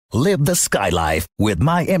Live the Sky Life with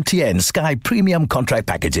My MTN Sky Premium Contract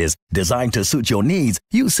Packages designed to suit your needs,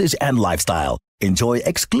 usage, and lifestyle. Enjoy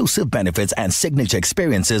exclusive benefits and signature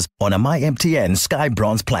experiences on a My MTN Sky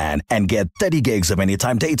Bronze plan and get 30 gigs of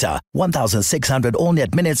anytime data, 1,600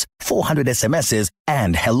 all-net minutes, 400 SMSs,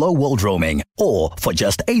 and Hello World roaming, all for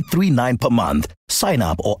just $839 per month. Sign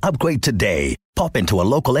up or upgrade today. Pop into a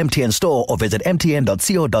local MTN store or visit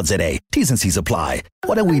mtn.co.za. T's and C's apply.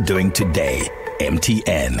 What are we doing today?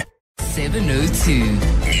 MTN. 702.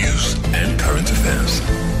 News and current affairs.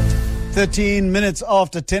 13 minutes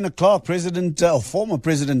after 10 o'clock, former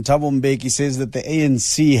President Thabo Mbeki says that the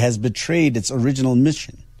ANC has betrayed its original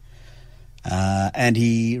mission. And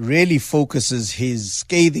he really focuses his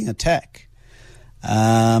scathing attack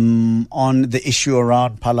on the issue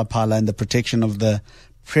around Phala Phala and the protection of the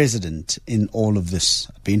president in all of this.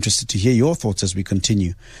 I'd be interested to hear your thoughts as we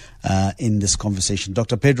continue in this conversation.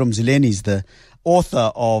 Dr. Pedro Mzileni is the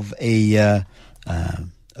author of a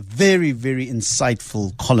very, very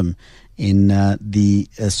insightful column in the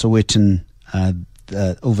Sowetan in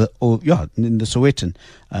the Sowetan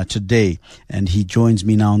today, and he joins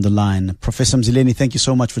me now on the line. Professor Mzileni, thank you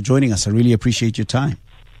so much for joining us. I really appreciate your time.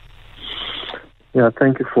 Yeah,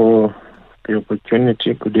 thank you for the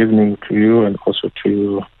opportunity. Good evening to you and also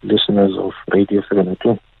to listeners of Radio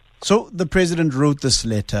 702. So the president wrote this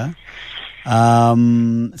letter.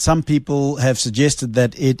 Some people have suggested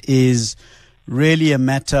that it is really a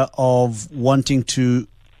matter of wanting to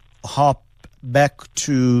harp back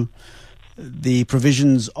to the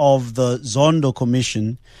provisions of the Zondo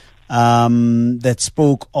Commission that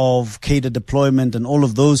spoke of cadre deployment and all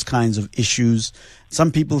of those kinds of issues.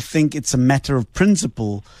 Some people think it's a matter of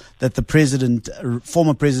principle that the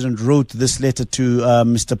former president wrote this letter to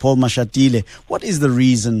Mr. Paul Mashatile. What is the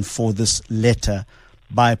reason for this letter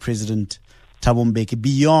by President Thabo Mbeki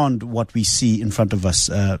beyond what we see in front of us,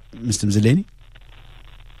 Mr. Mzileni?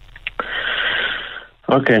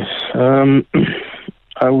 Okay.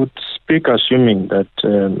 I would speak assuming that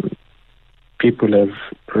people have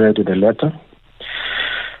read the letter,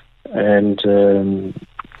 and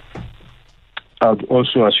I would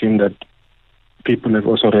also assume that people have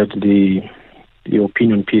also read the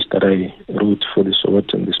opinion piece that I wrote for the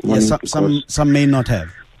Sowetan this morning. Yes, some may not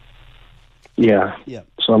have. Yeah.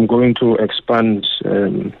 So I'm going to expand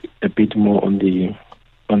a bit more on the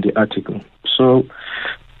article. So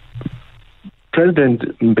President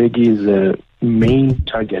Mbeki's main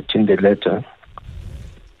target in the letter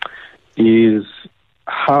is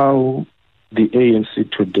how the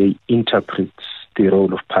ANC today interprets the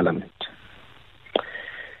role of Parliament.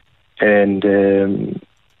 And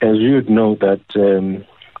as you would know that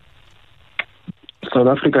South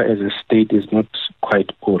Africa as a state is not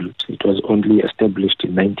quite old. It was only established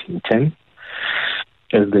in 1910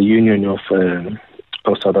 as the Union of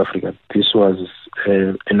South Africa. This was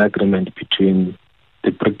an agreement between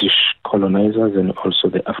the British colonizers and also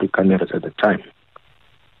the Afrikaners at the time.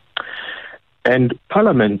 And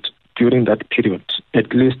Parliament during that period,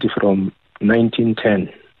 at least from 1910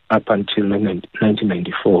 up until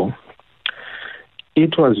 1994,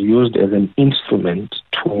 it was used as an instrument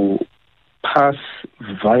to pass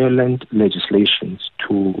violent legislations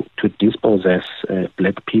to dispossess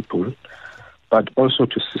black people, but also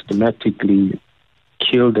to systematically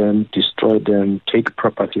kill them, destroy them, take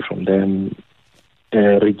property from them,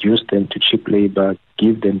 reduce them to cheap labor,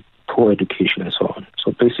 give them poor education, and so on.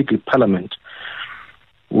 So basically, Parliament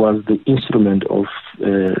was the instrument of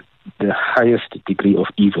the highest degree of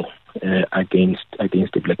evil against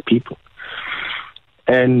the black people.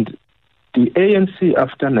 And the ANC,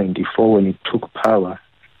 after 94, when it took power,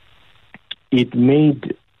 it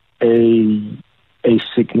made a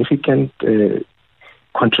significant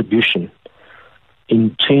contribution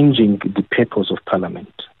in changing the purpose of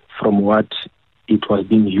Parliament from what it was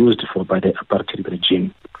being used for by the apartheid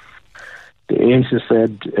regime. The ANC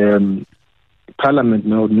said Parliament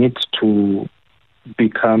now needs to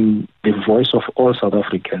become the voice of all South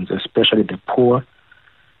Africans, especially the poor,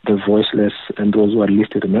 the voiceless, and those who are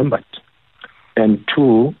least remembered. And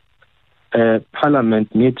two,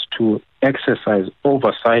 Parliament needs to exercise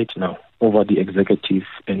oversight now over the executive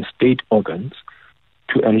and state organs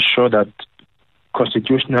to ensure that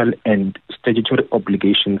constitutional and statutory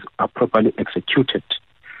obligations are properly executed.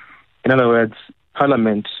 In other words,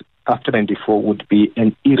 Parliament after 94 would be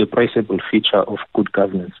an irreplaceable feature of good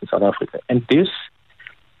governance in South Africa. And this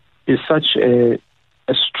is such a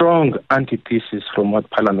strong antithesis from what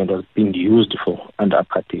Parliament was being used for under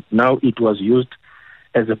apartheid. Now it was used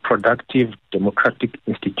as a productive democratic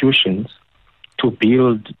institutions to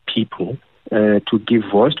build people, to give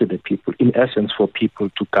voice to the people, in essence for people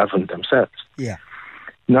to govern themselves. Yeah.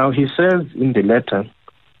 Now, he says in the letter,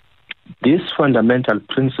 this fundamental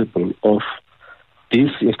principle of this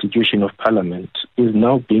institution of parliament is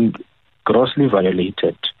now being grossly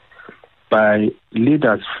violated by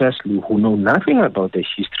leaders, firstly, who know nothing about the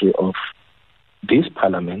history of this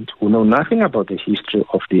parliament, who know nothing about the history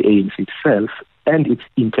of the ANC itself and its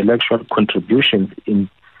intellectual contributions in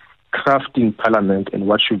crafting parliament and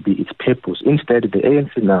what should be its purpose. Instead, the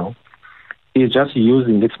ANC now is just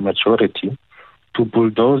using its majority to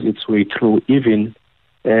bulldoze its way through, even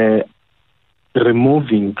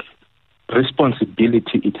removing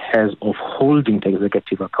responsibility it has of holding the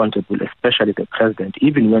executive accountable, especially the president,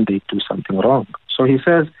 even when they do something wrong. So he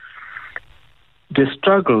says the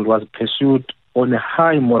struggle was pursued on a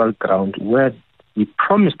high moral ground where we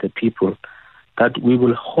promised the people that we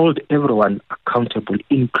will hold everyone accountable,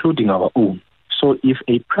 including our own. So if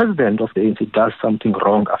a president of the ANC does something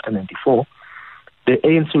wrong after 94, the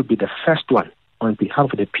ANC will be the first one on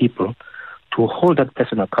behalf of the people to hold that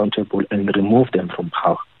person accountable and remove them from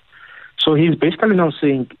power. So he's basically now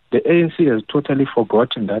saying the ANC has totally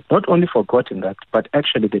forgotten that, not only forgotten that, but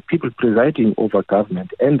actually the people presiding over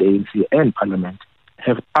government and the ANC and parliament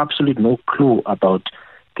have absolutely no clue about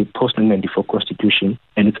the post-1994 constitution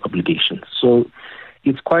and its obligations. So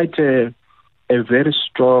it's quite a very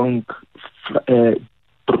strong,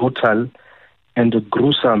 brutal, and a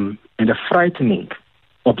gruesome and a frightening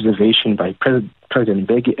observation by President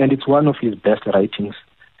Mbeki, and it's one of his best writings,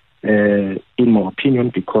 in my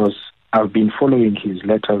opinion, because I've been following his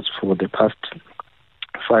letters for the past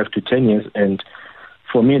 5 to 10 years, and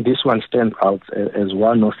for me, this one stands out as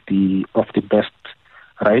one of the best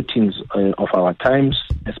writings of our times,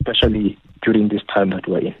 especially during this time that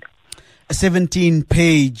we're in. A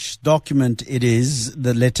 17-page document it is,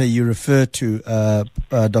 the letter you refer to,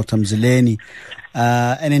 Dr. Mzileni,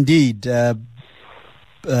 and indeed,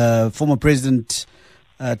 former President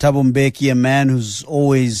Thabo Mbeki, a man who's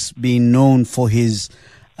always been known for his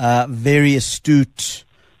very astute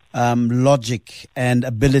logic and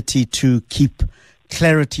ability to keep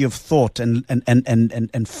clarity of thought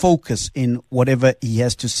and focus in whatever he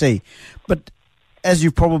has to say. But as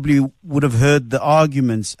you probably would have heard the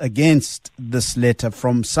arguments against this letter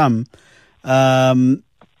from some have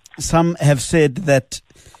said that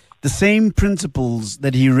the same principles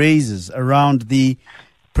that he raises around the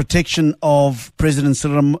protection of President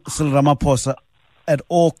Cyril Ramaphosa at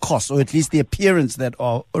all costs, or at least the appearance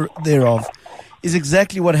thereof, is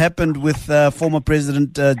exactly what happened with former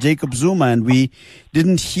President Jacob Zuma, and we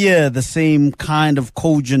didn't hear the same kind of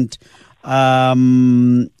cogent,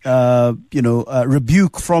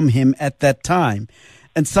 rebuke from him at that time.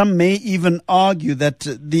 And some may even argue that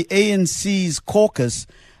the ANC's caucus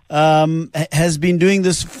has been doing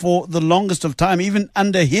this for the longest of time, even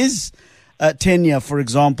under his tenure, for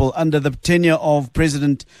example, under the tenure of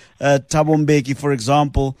President Thabo Mbeki, for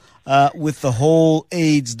example, with the whole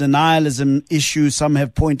AIDS denialism issue. Some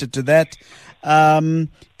have pointed to that.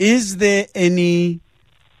 Is there any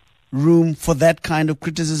room for that kind of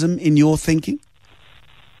criticism in your thinking?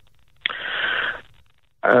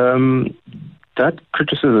 That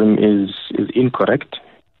criticism is incorrect.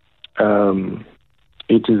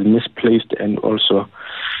 It is misplaced, and also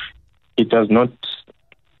it does not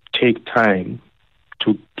take time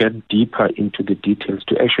to get deeper into the details,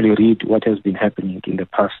 to actually read what has been happening in the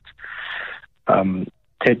past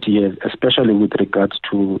 30 years, especially with regards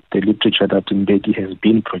to the literature that Mbeki has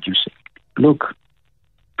been producing. Look,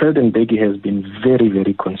 President Mbeki has been very,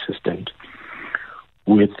 very consistent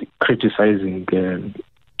with criticizing the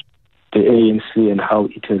ANC and how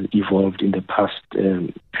it has evolved in the past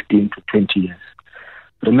 15 to 20 years.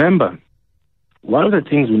 Remember, one of the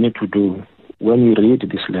things we need to do when we read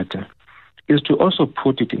this letter is to also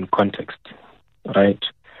put it in context, right?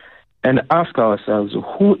 And ask ourselves,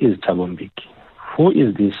 who is Thabo Mbeki? Who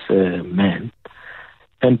is this man?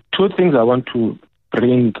 And two things I want to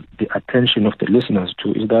bring the attention of the listeners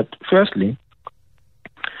to is that, firstly,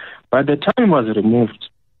 by the time he was removed,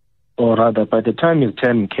 or rather, by the time his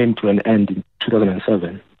term came to an end in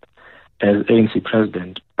 2007 as ANC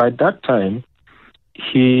president, by that time,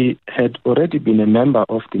 he had already been a member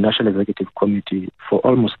of the National Executive Committee for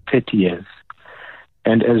almost 30 years.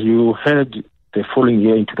 And as you heard the following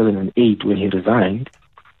year in 2008 when he resigned,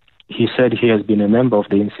 he said he has been a member of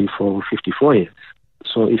the ANC for 54 years.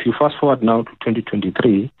 So if you fast forward now to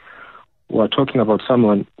 2023, we're talking about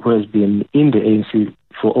someone who has been in the ANC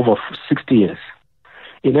for over 60 years.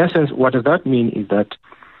 In essence, what does that mean is that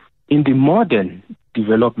in the modern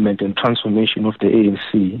development and transformation of the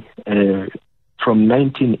ANC, from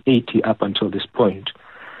 1980 up until this point,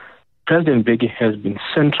 President Mbeki has been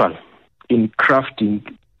central in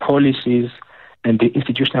crafting policies and the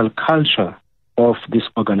institutional culture of this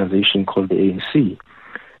organization called the ANC.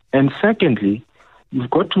 And secondly, you've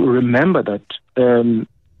got to remember that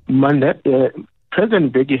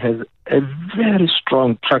President Mbeki has a very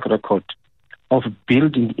strong track record of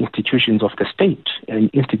building institutions of the state and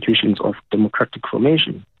institutions of democratic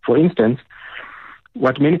formation. For instance,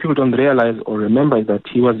 what many people don't realize or remember is that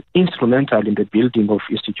he was instrumental in the building of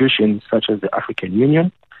institutions such as the African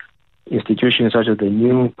Union, institutions such as the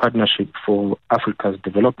New Partnership for Africa's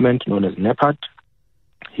Development, known as NEPAD.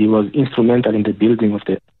 He was instrumental in the building of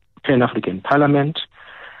the Pan-African Parliament,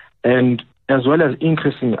 and as well as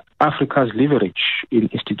increasing Africa's leverage in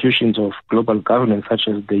institutions of global governance such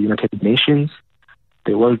as the United Nations,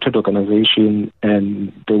 the World Trade Organization,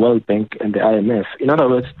 and the World Bank and the IMF. In other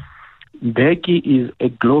words, Mbeki is a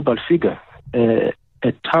global figure, a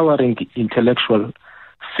towering intellectual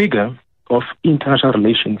figure of international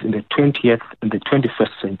relations in the 20th and the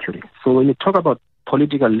 21st century. So when you talk about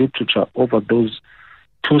political literature over those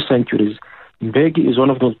 2 centuries, Mbeki is one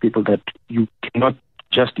of those people that you cannot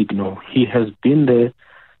just ignore. He has been there,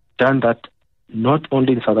 done that, not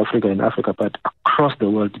only in South Africa and Africa, but across the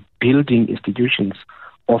world, building institutions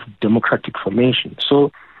of democratic formation.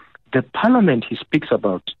 So the parliament he speaks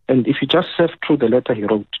about, and if you just surf through the letter he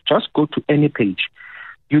wrote, just go to any page,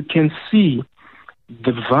 you can see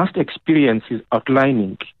the vast experience he's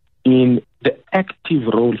outlining in the active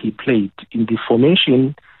role he played in the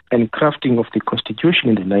formation and crafting of the Constitution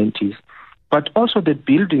in the 90s, but also the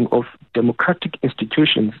building of democratic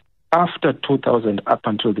institutions after 2000 up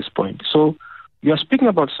until this point. So you are speaking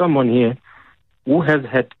about someone here who has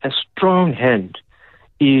had a strong hand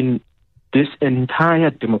in this entire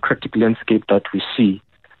democratic landscape that we see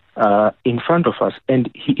in front of us. And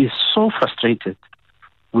he is so frustrated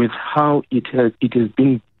with how it is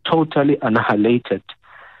being totally annihilated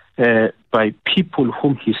by people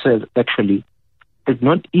whom he says actually did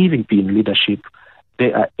not even be in leadership.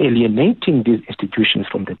 They are alienating these institutions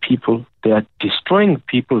from the people. They are destroying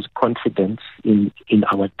people's confidence in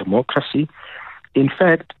our democracy. In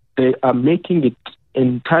fact, they are making it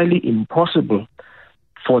entirely impossible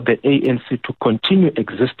for the ANC to continue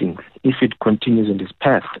existing if it continues in this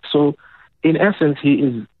path. So, in essence, he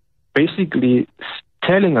is basically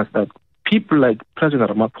telling us that people like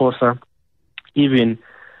President Ramaphosa, even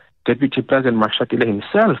Deputy President Mashatile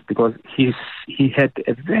himself, because he had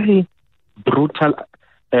a very brutal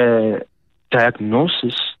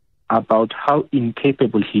diagnosis about how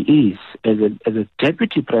incapable he is as a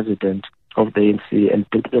deputy president of the ANC and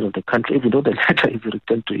president of the country, even though the letter is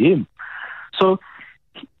written to him. So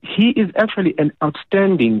he is actually an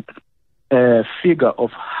outstanding figure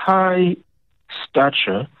of high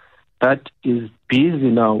stature that is busy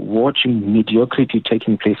now watching mediocrity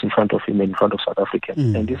taking place in front of him, in front of South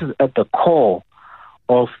Africans. And this is at the core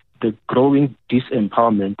of the growing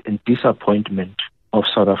disempowerment and disappointment of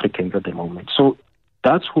South Africans at the moment. So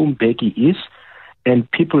that's who Mbeki is, and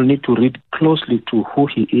people need to read closely to who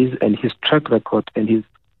he is and his track record and his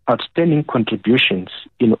outstanding contributions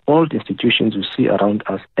in all the institutions we see around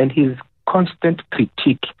us, and his constant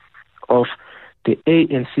critique of the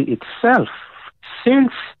ANC itself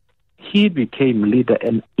since he became leader,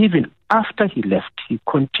 and even after he left, he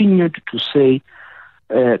continued to say,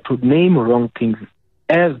 to name wrong things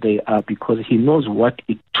as they are, because he knows what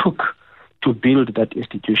it took to build that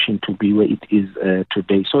institution to be where it is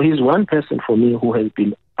today. So he's one person for me who has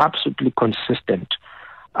been absolutely consistent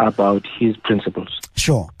about his principles.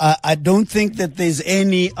 Sure. I don't think that there's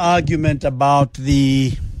any argument about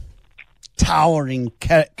the towering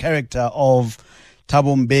character of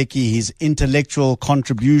Thabo Mbeki, his intellectual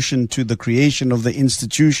contribution to the creation of the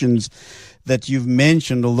institutions that you've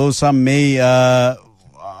mentioned, although some may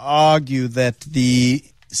argue that the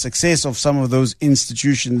success of some of those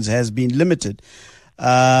institutions has been limited.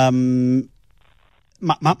 My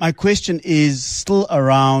question is still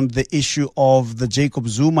around the issue of the Jacob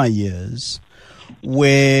Zuma years,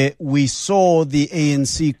 where we saw the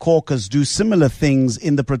ANC caucus do similar things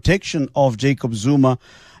in the protection of Jacob Zuma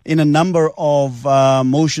in a number of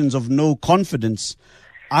motions of no confidence.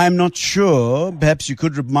 I'm not sure, perhaps you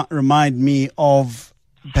could remind me of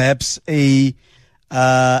perhaps a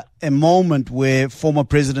moment where former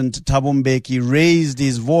President Thabo Mbeki raised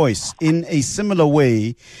his voice in a similar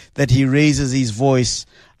way that he raises his voice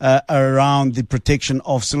around the protection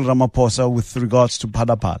of Cyril Ramaphosa with regards to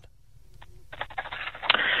Padapad.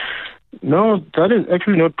 No, that is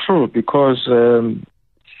actually not true, because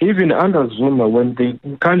even under Zuma, when the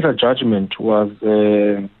Nkandla judgment was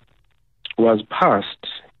passed,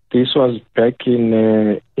 this was back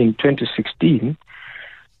in 2016.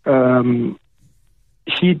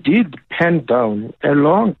 He did pen down a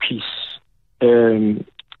long piece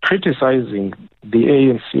criticizing the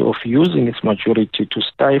ANC of using its majority to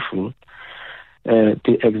stifle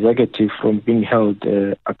the executive from being held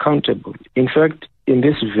accountable. In fact, in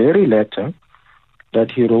this very letter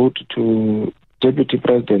that he wrote to Deputy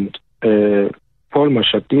President Paul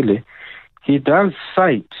Mashatile, he does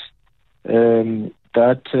cite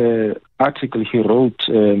that article he wrote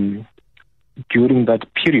during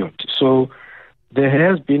that period. So there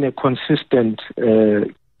has been a consistent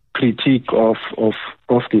critique of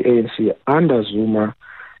the ANC under Zuma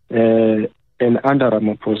and under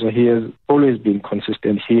Ramaphosa. He has always been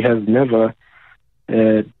consistent. He has never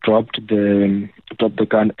dropped the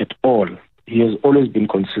gun at all. He has always been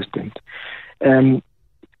consistent.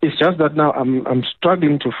 It's just that now I'm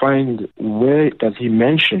struggling to find where does he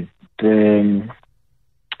mention the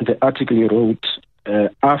article he wrote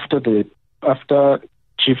after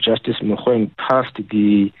Chief Justice Mogoeng passed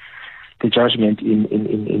the judgment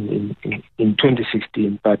in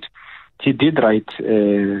 2016. But he did write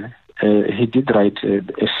a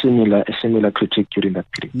similar critique during that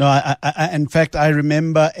period. No, in fact, I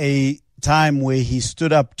remember a time where he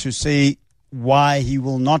stood up to say why he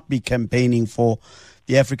will not be campaigning for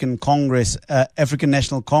the African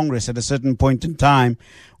National Congress at a certain point in time,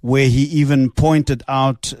 where he even pointed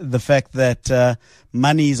out the fact that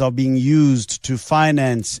monies are being used to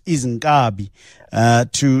finance Izinkabi,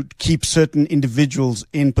 to keep certain individuals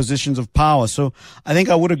in positions of power. So I think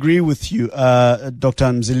I would agree with you,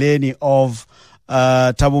 Dr. Mzileni, of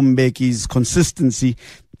Thabo Mbeki's consistency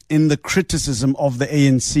in the criticism of the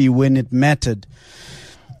ANC when it mattered.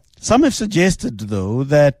 Some have suggested, though,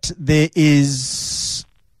 that there is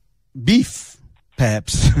beef,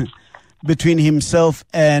 perhaps, between himself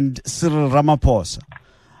and Cyril Ramaphosa.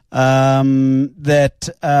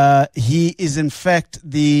 That he is, in fact,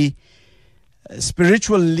 the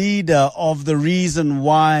spiritual leader of the reason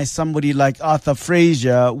why somebody like Arthur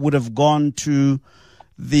Fraser would have gone to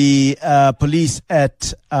the police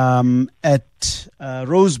at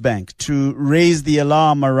Rosebank to raise the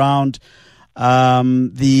alarm around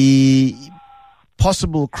the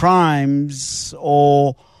possible crimes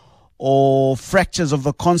or fractures of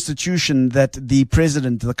the Constitution that the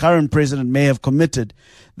current president may have committed,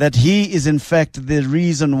 that he is in fact the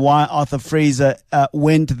reason why Arthur Fraser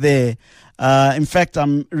went there. In fact,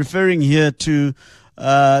 I'm referring here to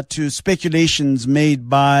speculations made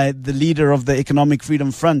by the leader of the Economic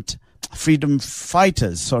Freedom Fighters,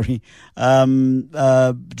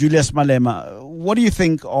 Julius Malema. What do you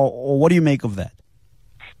think, or what do you make of that?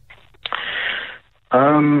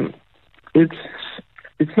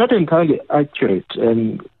 It's not entirely accurate,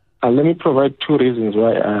 and let me provide two reasons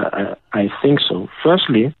why I think so.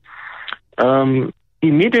 Firstly,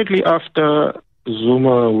 immediately after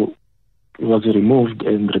Zuma was removed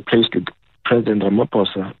and replaced with President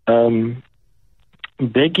Ramaphosa,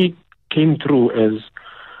 Mbeki came through as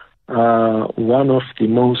one of the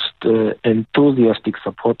most enthusiastic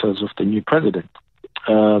supporters of the new president.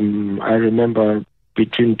 I remember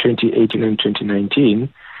between 2018 and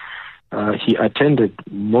 2019, he attended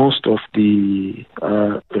most of the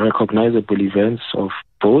recognizable events of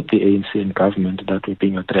both the ANC and government that were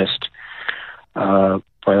being addressed by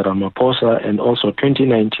Ramaphosa, and also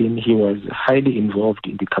 2019 he was highly involved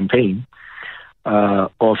in the campaign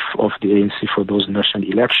of the ANC for those national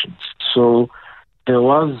elections. So there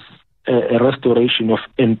was a restoration of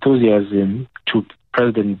enthusiasm to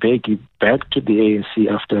President Mbeki back to the ANC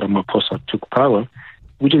after Ramaphosa took power,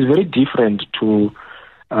 which is very different to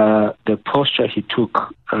the posture he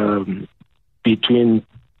took between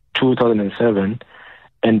 2007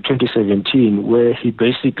 and 2017, where he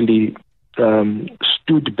basically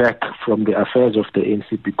stood back from the affairs of the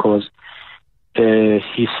ANC because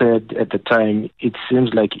he said at the time, it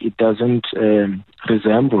seems like it doesn't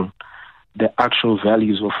resemble the actual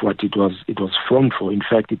values of what it was formed for. In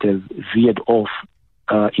fact, it has veered off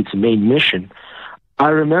its main mission. I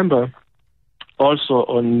remember also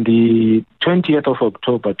on the 20th of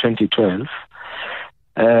October 2012,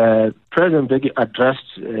 President Mbeki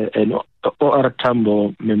addressed an O.R.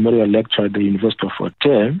 Tambo Memorial Lecture at the University of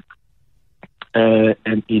Sowetan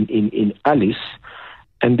and in Alice,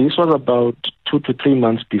 and this was about 2 to 3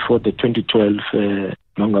 months before the 2012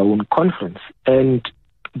 Mangaung conference. And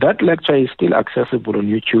that lecture is still accessible on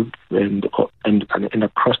YouTube and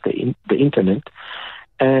across the internet,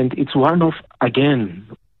 and it's one of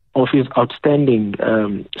his outstanding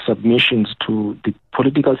submissions to the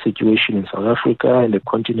political situation in South Africa and the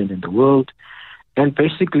continent and the world, and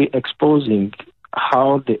basically exposing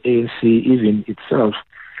how the ANC even itself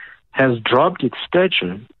has dropped its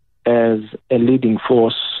stature as a leading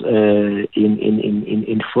force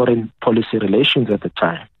in foreign policy relations at the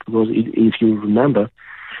time. because if you remember,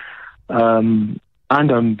 under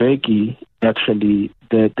Mbeki, actually,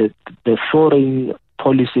 the foreign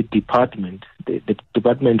policy department, the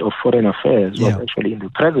Department of Foreign Affairs, was actually in the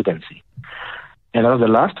presidency. And that was the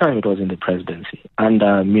last time it was in the presidency,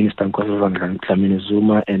 under Minister Nkosazana Dlamini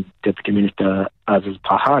Zuma and Deputy Minister Aziz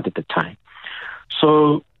Pahad at the time.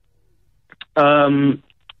 So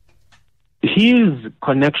his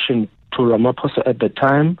connection to Ramaphosa at the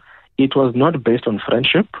time, it was not based on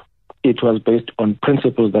friendship. It was based on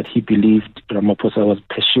principles that he believed Ramaphosa was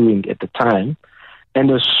pursuing at the time.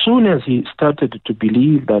 And as soon as he started to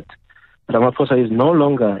believe that Ramaphosa is no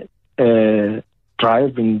longer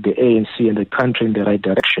driving the ANC and the country in the right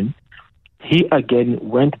direction, he again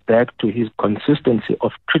went back to his consistency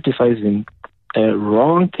of criticizing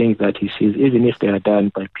wrong things that he sees, even if they are done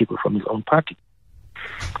by people from his own party.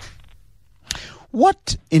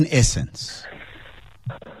 What, in essence,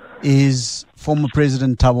 is former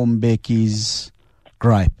President Thabo Mbeki's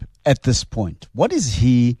gripe at this point? What is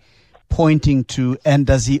he pointing to, and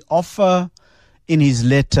does he offer in his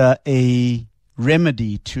letter a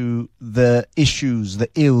remedy to the issues, the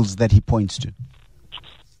ills that he points to?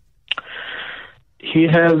 He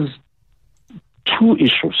has two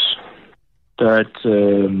issues that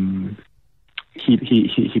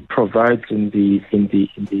he provides in the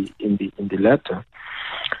letter,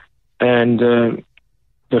 and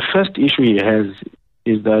the first issue he has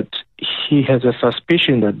is that he has a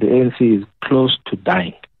suspicion that the ANC is close to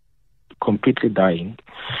dying, completely dying,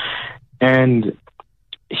 and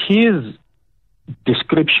his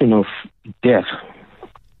description of death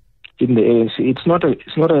in the ANC, it's not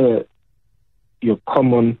your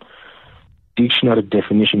common dictionary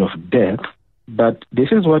definition of death, but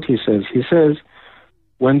this is what he says. He says,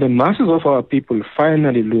 when the masses of our people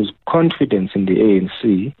finally lose confidence in the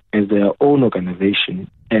ANC as their own organization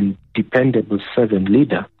and dependable servant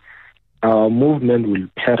leader, our movement will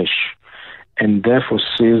perish and therefore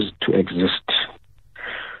cease to exist.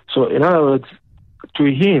 So, in other words, to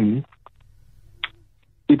him,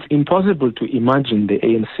 it's impossible to imagine the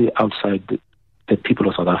ANC outside the people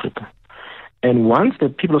of South Africa. And once the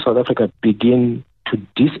people of South Africa begin to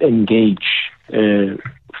disengage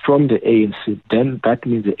from the ANC, then that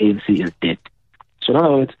means the ANC is dead. So in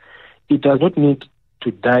other words, it does not need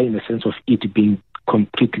to die in the sense of it being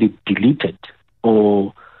completely deleted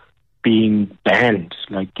or being banned,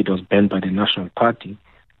 like it was banned by the National Party.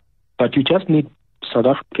 But you just need South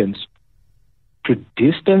Africans to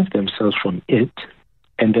distance themselves from it,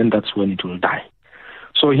 and then that's when it will die.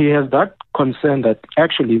 So he has that concern that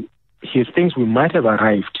actually he thinks we might have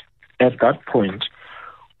arrived at that point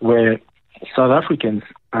where South Africans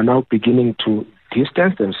are now beginning to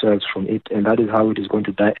distance themselves from it, and that is how it is going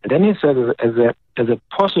to die. And then he says, as a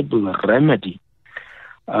possible remedy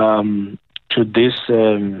to this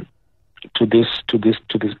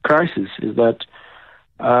crisis, is that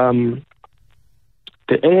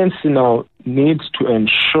the ANC now needs to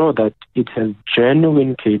ensure that it has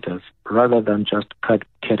genuine cadres rather than just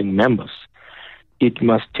card-carrying members. It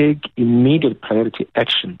must take immediate priority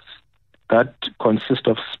actions that consist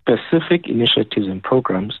of specific initiatives and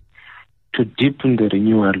programs to deepen the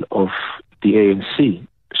renewal of the ANC.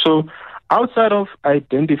 So outside of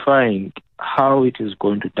identifying how it is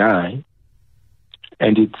going to die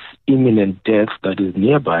and its imminent death that is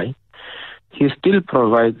nearby, he still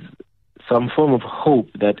provides some form of hope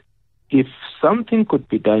that if something could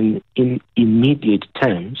be done in immediate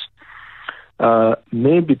terms,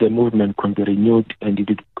 maybe the movement could be renewed and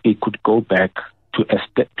it could go back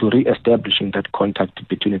to re-establishing that contact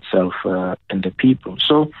between itself and the people.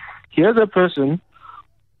 So here's a person,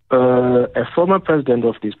 a former president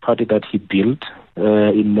of this party that he built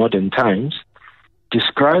in modern times,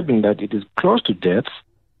 describing that it is close to death,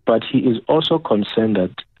 but he is also concerned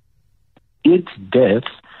that its death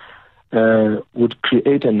would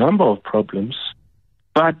create a number of problems,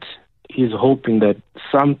 but he's hoping that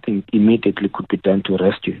something immediately could be done to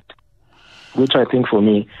rescue it, which I think for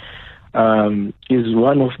me is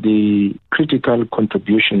one of the critical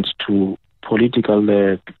contributions to political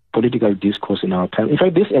discourse in our time. In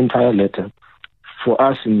fact, this entire letter, for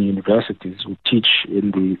us in universities who teach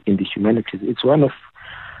in the humanities, it's one of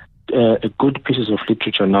a good pieces of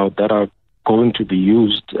literature now that are going to be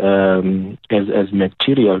used as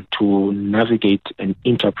material to navigate and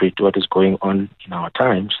interpret what is going on in our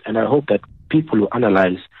times. And I hope that people who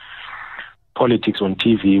analyze politics on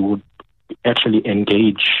TV would actually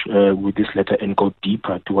engage with this letter and go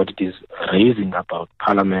deeper to what it is raising about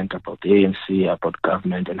parliament, about the ANC, about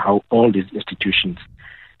government, and how all these institutions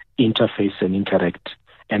interface and interact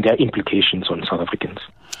and their implications on South Africans.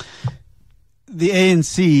 the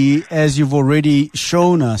ANC, as you've already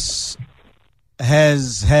shown us,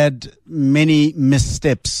 has had many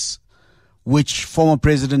missteps, which former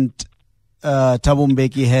President Thabo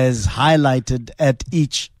Mbeki has highlighted at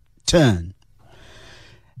each turn.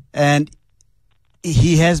 And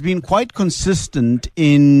he has been quite consistent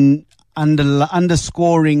in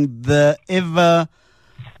underscoring the ever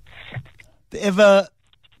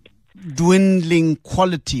dwindling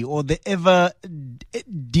quality, or the ever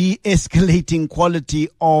de-escalating quality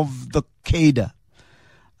of the cadre.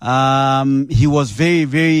 He was very,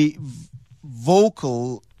 very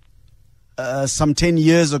vocal some 10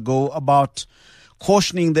 years ago about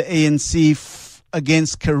cautioning the ANC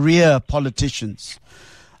against career politicians.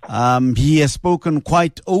 He has spoken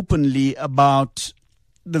quite openly about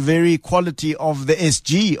the very quality of the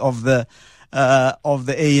SG of the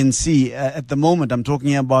ANC at the moment. I'm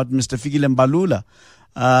talking about Mr. Fikile Mbalula,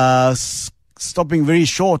 stopping very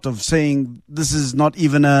short of saying this is not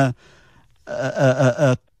even a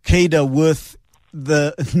cadre worth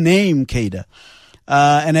the name cadre.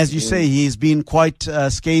 And as you say, he's been quite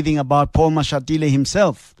scathing about Paul Mashatile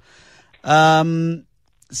himself.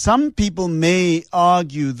 Some people may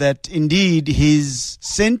argue that indeed his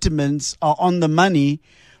sentiments are on the money,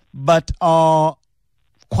 but are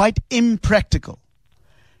quite impractical,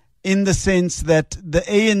 in the sense that the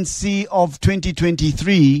ANC of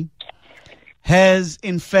 2023 has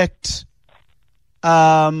in fact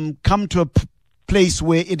come to a place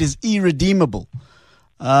where it is irredeemable,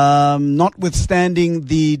 notwithstanding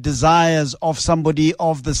the desires of somebody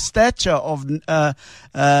of the stature of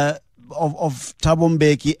Thabo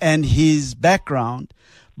Mbeki and his background,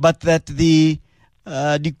 but that die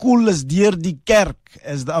koel is deur die kerk,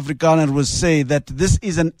 as the Afrikaner would say, that this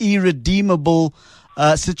is an irredeemable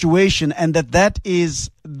situation, and that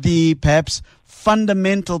is the perhaps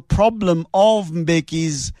fundamental problem of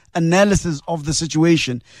Mbeki's analysis of the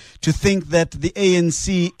situation, to think that the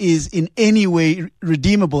ANC is in any way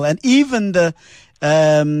redeemable, and even the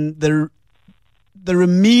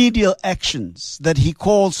remedial actions that he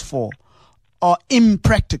calls for are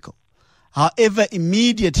impractical. However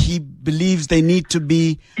immediate he believes they need to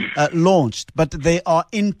be launched, but they are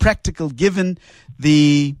impractical given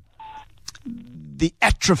the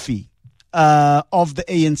atrophy of the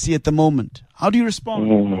ANC at the moment. How do you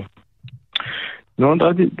respond? No,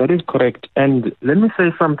 that is correct. And let me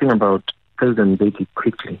say something about President Mbeki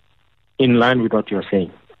quickly, in line with what you're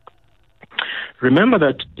saying. Remember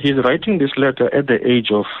that he's writing this letter at the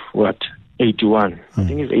age of, 81. I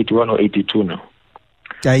think he's 81 or 82 now.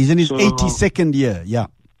 Yeah, he's in his 82nd year, yeah.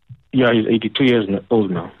 Yeah, he's 82 years old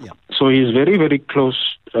now. Yeah. So he's very, very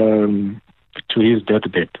close to his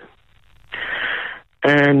deathbed.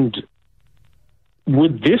 And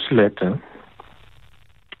with this letter,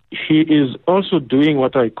 he is also doing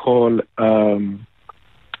what I call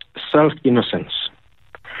self-innocence.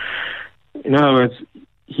 In other words,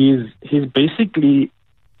 he's basically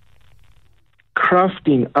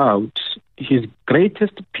crafting out his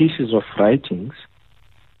greatest pieces of writings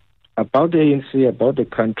about the ANC, about the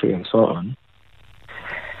country, and so on,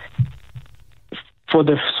 for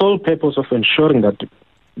the sole purpose of ensuring that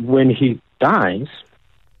when he dies,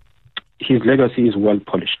 his legacy is well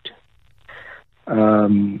polished.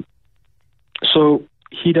 So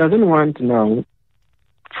he doesn't want now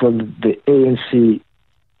for the ANC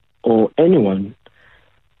or anyone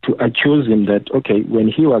to accuse him that, okay, when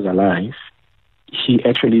he was alive, he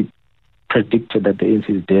actually predicted that the ANC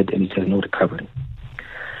is dead and it has no recovery.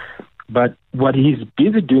 But what he's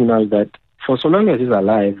busy doing now is that for so long as he's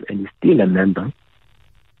alive and he's still a member,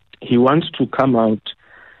 he wants to come out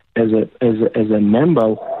as a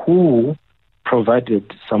member who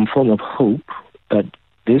provided some form of hope that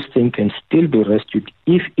this thing can still be rescued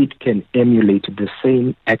if it can emulate the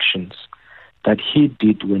same actions that he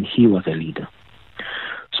did when he was a leader.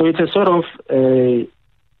 So it's a sort of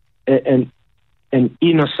an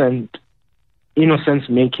innocence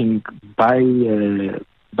making by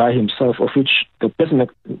himself, of which the person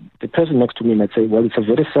next to me might say, well, it's a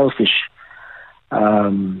very selfish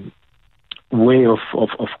way of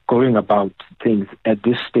going about things at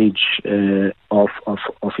this stage of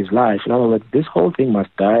his life. In other words, this whole thing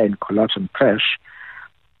must die and collapse and crash,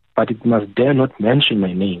 but it must dare not mention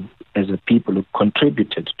my name as a people who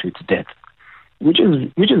contributed to its death, which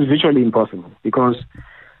is virtually impossible, because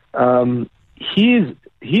his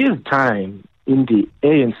time in the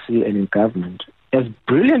ANC and in government, as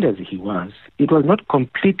brilliant as he was, it was not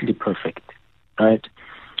completely perfect, right?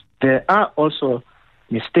 There are also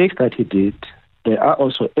mistakes that he did. There are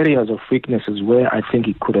also areas of weaknesses where I think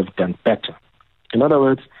he could have done better. In other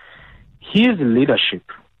words, his leadership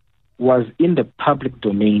was in the public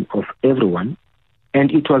domain of everyone,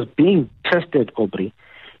 And it was being tested, Aubrey,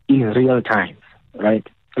 in real time, right?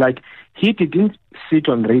 Like, he didn't sit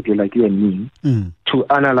on radio like you and me to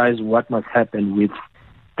analyze what must happen with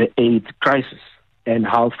the AIDS crisis and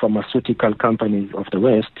how pharmaceutical companies of the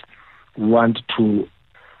West want to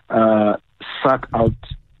suck out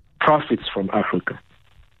profits from Africa,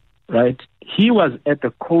 right? He was at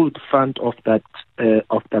the cold front of that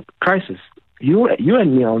crisis. You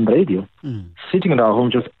and me are on radio, sitting in our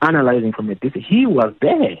home, just analyzing from a distance. He was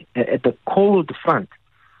there at the cold front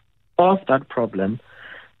of that problem,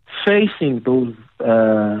 facing those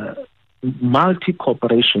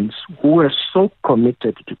multi-corporations who were so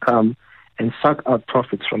committed to come and suck out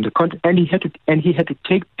profits from the country, and he had to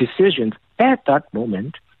take decisions at that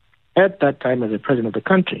moment, at that time, as the president of the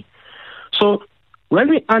country. So when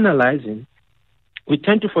we analyze him, we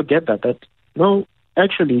tend to forget that no,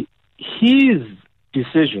 actually, his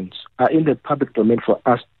decisions are in the public domain for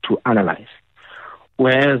us to analyze.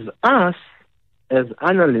 Whereas us, as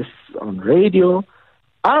analysts on radio,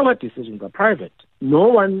 our decisions are private. No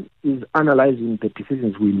one is analyzing the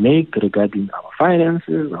decisions we make regarding our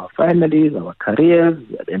finances, our families, our careers,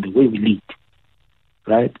 and the way we lead.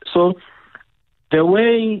 Right? So the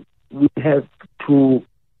way we have to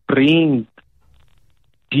bring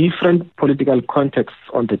different political contexts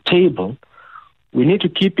on the table, we need to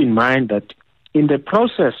keep in mind that in the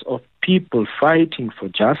process of people fighting for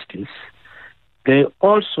justice, they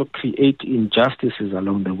also create injustices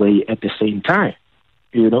along the way at the same time,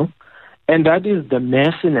 you know? And that is the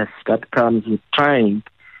messiness that comes with trying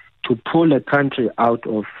to pull a country out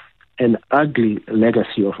of an ugly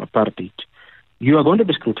legacy of apartheid. You are going to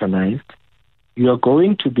be scrutinized. You are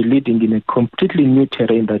going to be leading in a completely new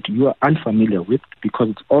terrain that you are unfamiliar with because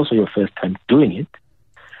it's also your first time doing it.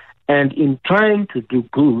 And in trying to do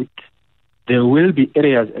good, there will be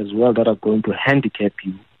areas as well that are going to handicap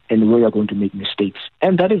you and where you're going to make mistakes.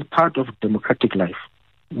 And that is part of democratic life.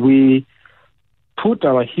 We put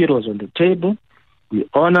our heroes on the table. We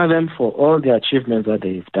honor them for all the achievements that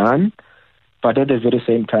they've done. But at the very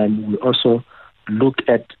same time, we also look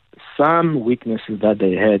at some weaknesses that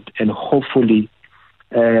they had and hopefully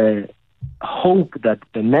hope that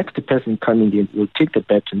the next person coming in will take the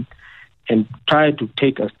baton and try to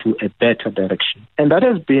take us to a better direction. And that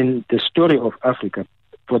has been the story of Africa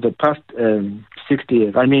for the past 60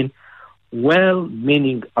 years. I mean,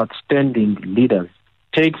 well-meaning, outstanding leaders.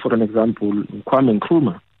 Take, for an example, Kwame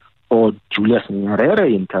Nkrumah or Julius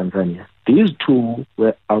Nyerere in Tanzania. These two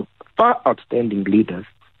were far outstanding leaders,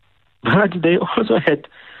 but they also had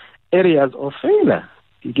areas of failure.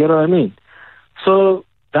 You get what I mean? So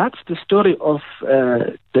that's the story of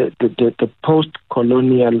the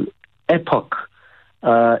post-colonial epoch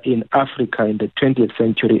in Africa in the 20th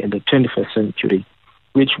century and the 21st century,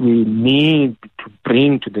 which we need to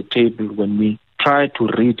bring to the table when we try to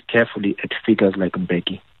read carefully at figures like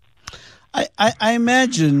Mbeki. I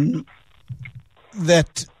imagine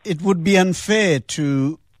that it would be unfair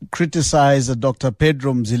to criticize a Dr.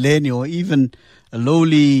 Pedro Mzileni or even a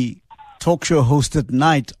lowly talk show host at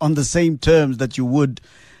night on the same terms that you would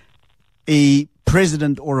a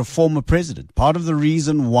president or a former president. Part of the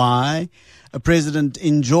reason why a president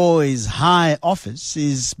enjoys high office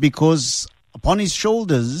is because upon his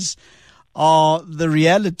shoulders are the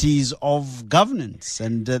realities of governance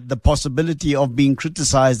and the possibility of being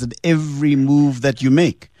criticized at every move that you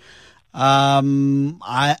make. I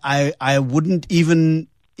wouldn't even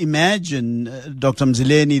imagine, Dr.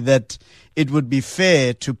 Mzileni, that it would be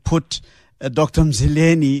fair to put Dr.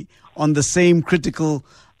 Mzileni on the same critical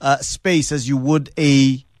space as you would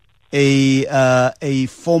a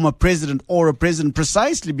former president or a president,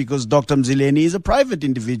 precisely because Dr. Mzileni is a private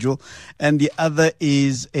individual and the other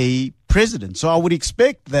is a president. So I would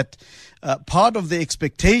expect that part of the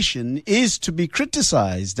expectation is to be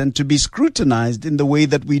criticized and to be scrutinized in the way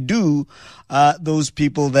that we do those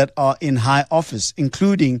people that are in high office,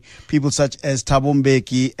 including people such as Thabo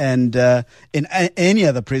Mbeki and in any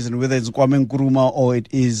other president, whether it's Kwame Nkrumah or it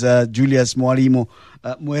is Julius Mwalimo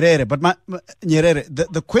Nyerere. But Nyerere,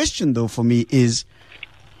 the question though for me is,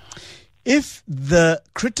 if the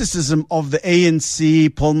criticism of the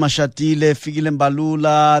ANC, Paul Mashatile, Fikile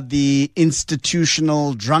Mbalula, the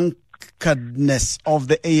institutional drunkenness of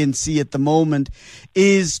the ANC at the moment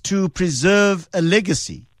is to preserve a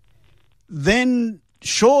legacy, then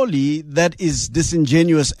surely that is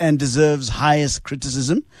disingenuous and deserves highest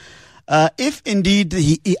criticism. If indeed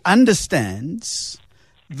he understands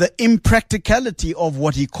the impracticality of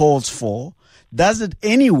what he calls for, does it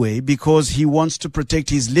anyway because he wants to protect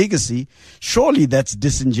his legacy, surely that's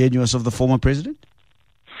disingenuous of the former president?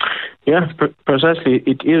 Yeah, precisely.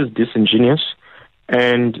 It is disingenuous.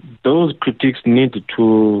 And those critiques need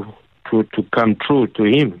to come true to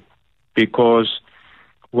him, because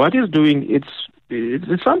what he's doing,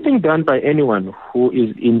 it's something done by anyone who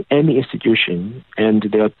is in any institution and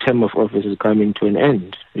their term of office is coming to an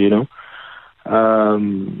end,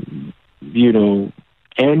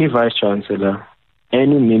 any vice chancellor,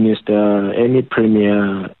 any minister, any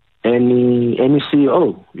premier, any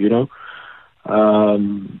CEO,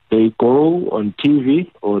 they go on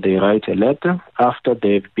TV or they write a letter after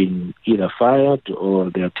they've been either fired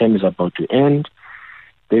or their term is about to end.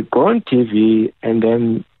 They go on TV and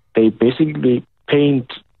then they basically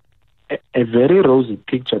paint a very rosy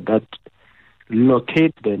picture that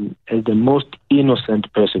locates them as the most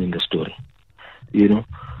innocent person in the story,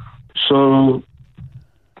 So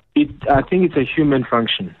I think it's a human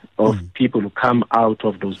function of people who come out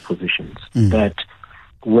of those positions that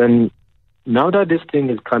now that this thing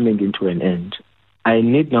is coming into an end, I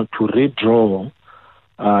need now to redraw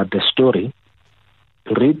the story,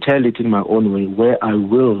 retell it in my own way, where I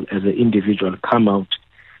will, as an individual, come out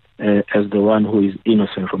as the one who is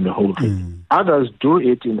innocent from the whole thing. Others do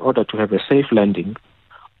it in order to have a safe landing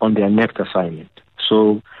on their next assignment.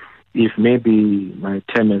 So if maybe my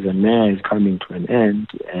term as a mayor is coming to an end,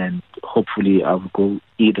 and hopefully I'll go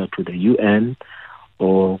either to the UN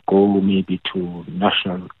or go maybe to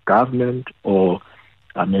national government, or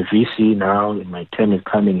I'm a VC now and my term is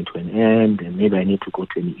coming into an end, and maybe I need to go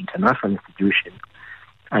to an international institution.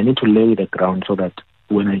 I need to lay the ground so that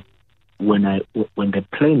when the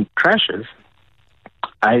plane crashes,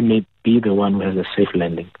 I may be the one who has a safe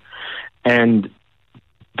landing. And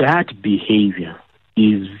that behavior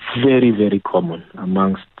is very, very common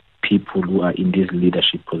amongst people who are in these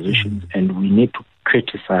leadership positions, and we need to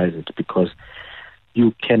criticize it, because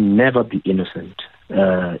you can never be innocent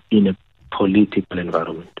in a political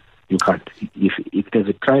environment. You can't. If there's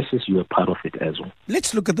a crisis, you are part of it as well.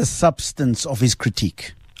 Let's look at the substance of his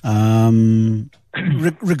critique.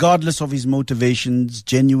 Regardless of his motivations,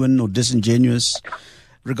 genuine or disingenuous,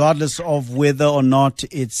 regardless of whether or not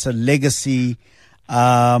it's a legacy,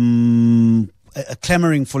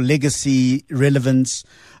 clamoring for legacy relevance,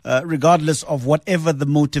 regardless of whatever the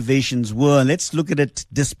motivations were. Let's look at it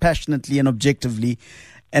dispassionately and objectively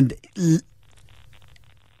and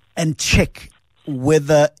check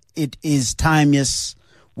whether it is timeless,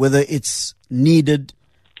 whether it's needed,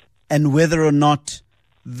 and whether or not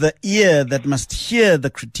the ear that must hear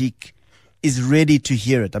the critique is ready to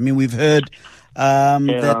hear it. I mean, we've heard that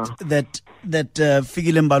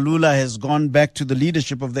Fikile Mbalula has gone back to the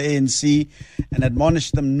leadership of the ANC and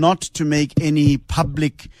admonished them not to make any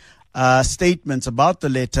public statements about the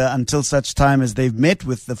letter until such time as they've met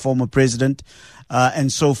with the former president,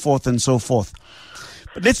 and so forth and so forth.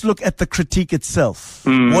 But let's look at the critique itself.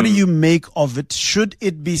 What do you make of it? Should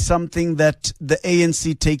it be something that the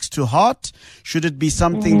ANC takes to heart? Should it be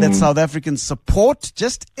something that South Africans support,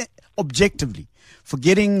 just objectively?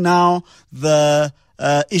 Forgetting now the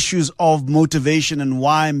issues of motivation and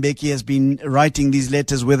why Mbeki has been writing these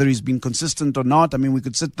letters, whether he's been consistent or not. I mean, we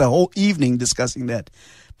could sit the whole evening discussing that.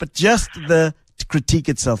 But just the critique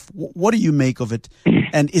itself, what do you make of it?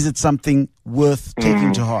 And is it something worth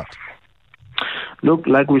taking to heart? Look,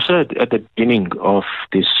 like we said at the beginning of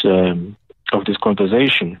this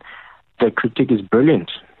conversation, the critique is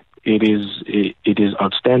brilliant. It is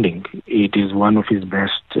outstanding. It is one of his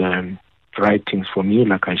best writings for me.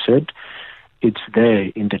 Like I said, it's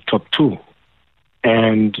there in the top two,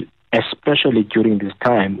 and especially during this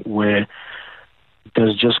time where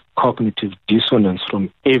there's just cognitive dissonance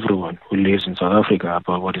from everyone who lives in South Africa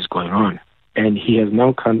about what is going on, and he has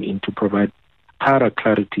now come in to provide thorough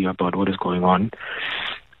clarity about what is going on,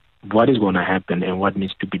 what is going to happen, and what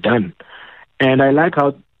needs to be done. And I like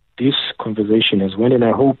how this conversation has went, and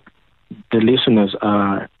I hope the listeners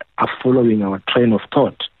are following our train of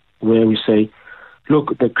thought, where we say,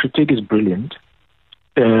 look, the critique is brilliant.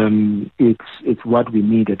 It's what we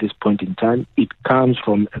need at this point in time. It comes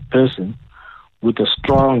from a person with a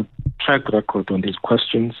strong track record on these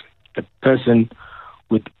questions, a person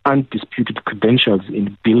with undisputed credentials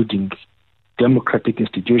in building democratic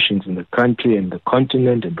institutions in the country and the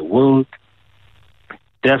continent and the world.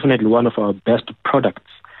 Definitely one of our best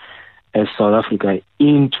products as South Africa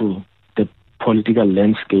into the political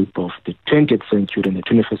landscape of the 20th century and the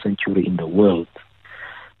 21st century in the world.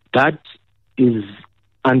 That is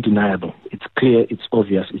undeniable. It's clear, it's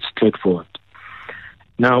obvious, it's straightforward.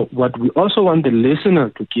 Now, what we also want the listener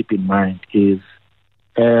to keep in mind is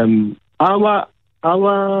our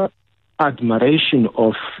admiration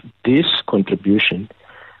of this contribution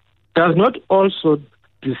does not also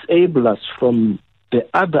disable us from the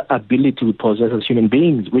other ability we possess as human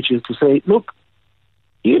beings, which is to say, look,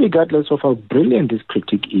 irregardless of how brilliant this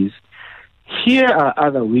critique is, here are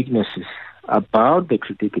other weaknesses about the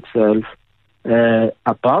critique itself,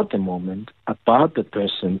 about the moment, about the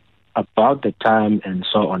person, about the time, and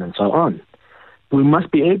so on and so on. We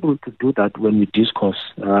must be able to do that when we discourse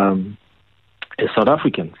as South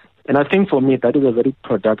Africans. And I think for me, that is a very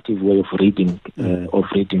productive way of reading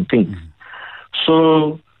things.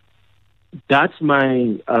 So that's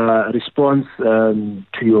my response to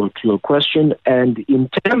your question. And in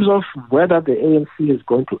terms of whether the ANC is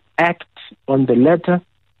going to act on the letter,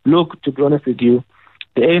 look, to be honest with you,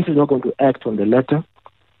 the ANC is not going to act on the letter.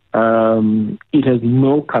 It has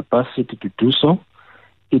no capacity to do so.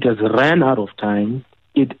 It has ran out of time.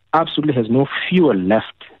 It absolutely has no fuel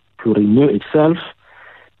left to renew itself.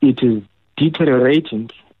 It is deteriorating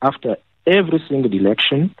after every single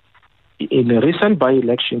election. In the recent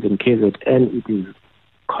by-elections in KZN, it is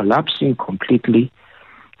collapsing completely.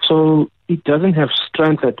 So it doesn't have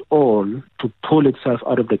strength at all to pull itself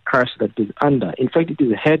out of the crash that it is under. In fact, it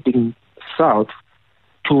is heading south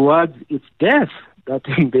towards its death that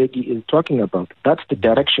Mbeki is talking about. That's the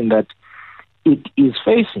direction that it is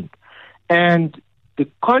facing. And the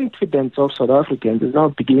confidence of South Africans is now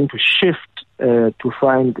beginning to shift to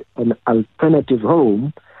find an alternative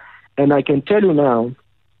home. And I can tell you now,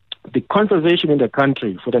 the conversation in the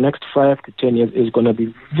country for the next 5 to 10 years is going to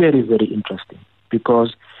be very, very interesting,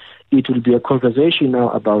 because it will be a conversation now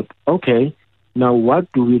about, okay, now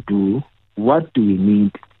what do we do? What do we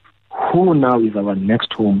need? Who now is our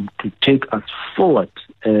next home to take us forward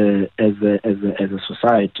as a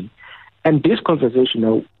society? And this conversation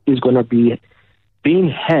now is going to be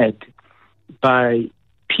being had by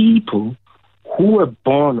people who were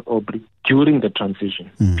born, Aubrey, during the transition.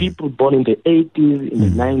 People born in the 80s, in the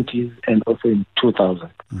 90s, and also in 2000.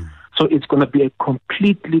 So it's going to be a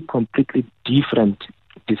completely different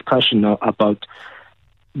discussion now about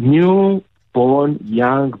new-born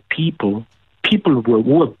young people who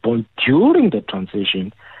were born during the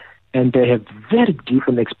transition, and they have very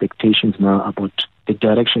different expectations now about the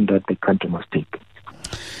direction that the country must take.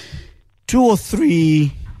 2 or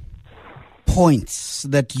 3 points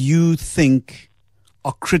that you think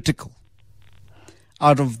are critical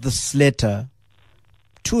out of this letter,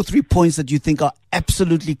 2 or 3 points that you think are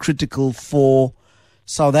absolutely critical for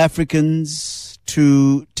South Africans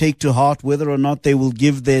to take to heart, whether or not they will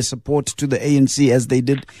give their support to the ANC as they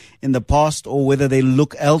did in the past, or whether they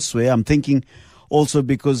look elsewhere. I'm thinking also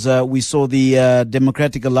because we saw the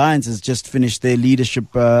Democratic Alliance has just finished their leadership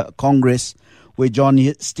congress, where John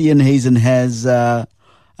Steenhuisen has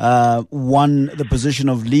won the position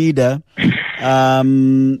of leader,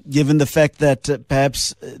 given the fact that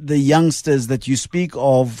perhaps the youngsters that you speak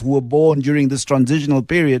of who were born during this transitional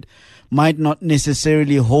period might not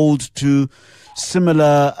necessarily hold to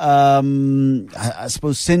similar, I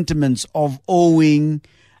suppose, sentiments of owing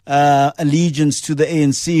allegiance to the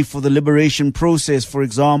ANC for the liberation process, for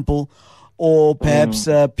example, or perhaps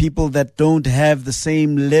people that don't have the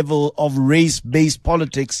same level of race-based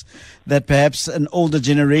politics that perhaps an older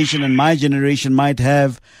generation and my generation might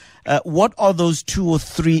have. What are those 2 or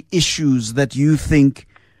 3 issues that you think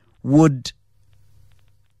would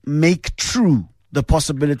make true the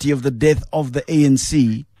possibility of the death of the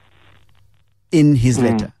ANC in his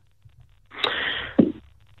letter?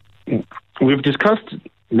 We've discussed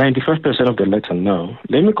 95% of the letter now.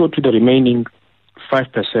 Let me go to the remaining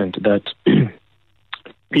 5% that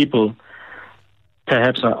people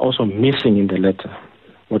perhaps are also missing in the letter,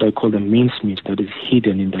 what I call the mincemeat that is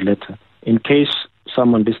hidden in the letter, in case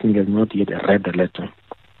someone listening has not yet read the letter.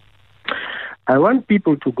 I want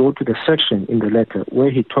people to go to the section in the letter where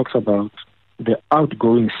he talks about the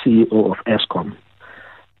outgoing CEO of Eskom,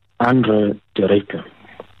 Andre de Ruyter.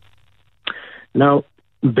 Now,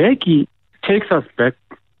 Mbeki takes us back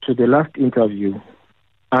to the last interview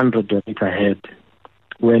Andre de Ruyter had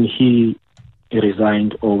when he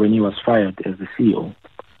resigned or when he was fired as the CEO.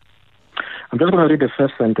 I'm just going to read the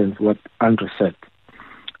first sentence, what Andre said.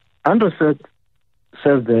 Andre says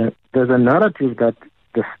there's a narrative that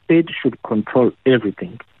the state should control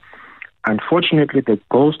everything. Unfortunately, the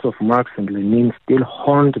ghost of Marx and Lenin still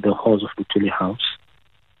haunt the halls of the Tuli House.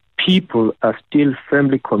 People are still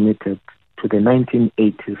firmly committed to the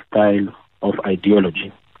 1980s style of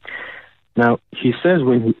ideology. Now, he says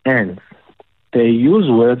when he ends, they use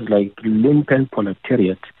words like lumpen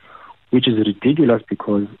proletariat, which is ridiculous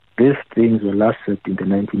because these things were last said in the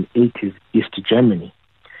 1980s East Germany.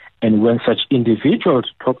 And when such individuals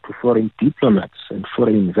talk to foreign diplomats and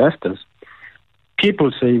foreign investors,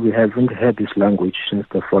 people say we haven't heard this language since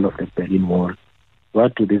the fall of the Berlin Wall.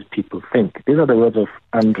 What do these people think? These are the words of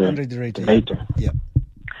Andre de Ruyter. Yeah.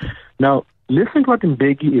 Now, listen to what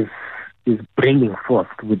Mbeki is bringing forth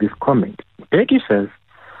with this comment. Mbeki says,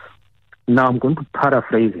 now I'm going to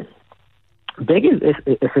paraphrase him. Mbeki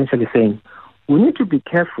is essentially saying, we need to be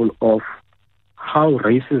careful of how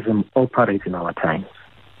racism operates in our times.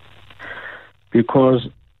 Because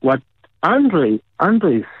what Andre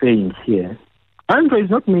is saying here, Andre is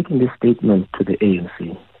not making this statement to the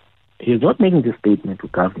ANC. He is not making this statement to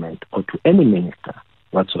government or to any minister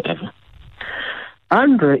whatsoever.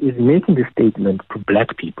 Andre is making this statement to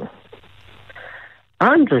black people.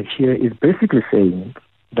 Andre here is basically saying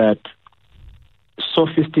that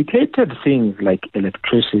sophisticated things like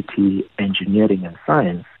electricity, engineering, and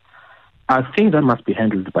science are things that must be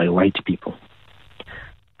handled by white people.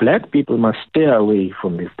 Black people must stay away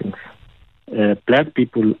from these things. Black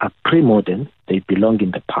people are pre-modern. They belong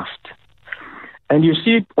in the past. And you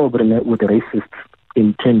see it over with the racists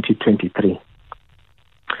in 2023.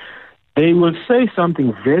 They will say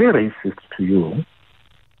something very racist to you,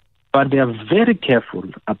 but they are very careful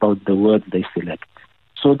about the words they select.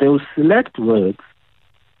 So they will select words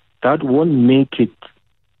that won't make it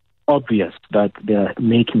obvious that they are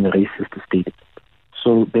making a racist statement.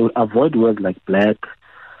 So they will avoid words like black,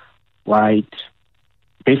 white,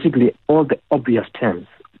 basically all the obvious terms.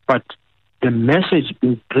 But the message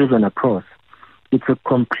being driven across, it's a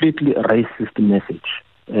completely racist message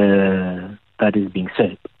that is being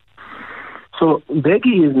said. So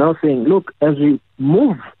Mbeki is now saying, look, as we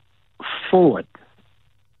move forward,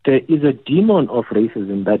 there is a demon of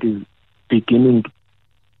racism that is beginning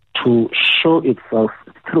to show itself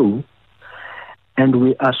through, and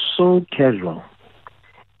we are so casual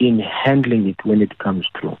in handling it when it comes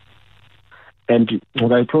through. And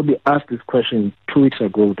when I probably asked this question 2 weeks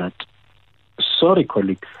ago, that, sorry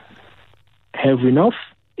colleagues, have we now,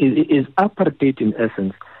 is apartheid in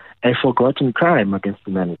essence a forgotten crime against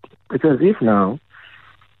humanity? It's as if now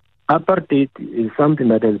apartheid is something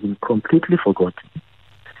that has been completely forgotten.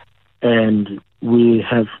 And we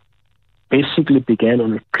have basically began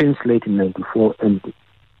on a clean slate in 94, and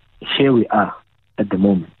here we are at the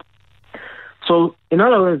moment. So, in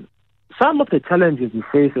other words, some of the challenges we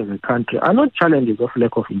face as a country are not challenges of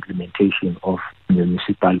lack of implementation of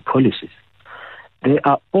municipal policies. They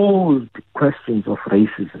are old questions of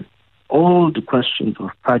racism, old questions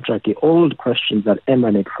of patriarchy, old questions that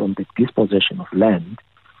emanate from the dispossession of land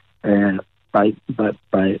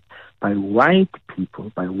by white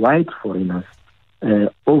people, by white foreigners,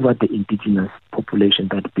 over the indigenous population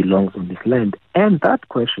that belongs on this land. And that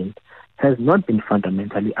question has not been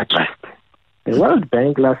fundamentally addressed. The World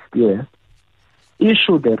Bank last year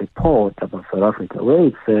issued a report about South Africa where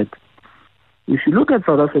it said, if you look at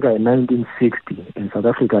South Africa in 1960 and South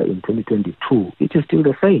Africa in 2022, it is still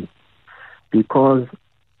the same, because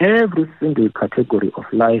every single category of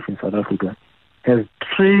life in South Africa has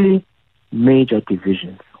three major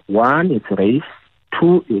divisions. One, it's race.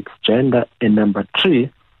 Two, it's gender. And number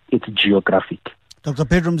three, it's geographic. Dr.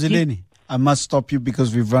 Pedro Mzileni, I must stop you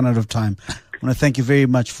because we've run out of time. I want to thank you very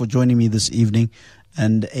much for joining me this evening,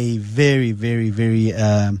 and a very, very, very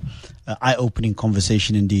eye-opening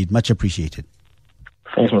conversation indeed. Much appreciated.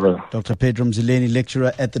 Thanks, my brother. Dr. Pedro Mzileni,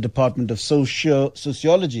 lecturer at the Department of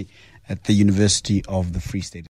Sociology at the University of the Free State.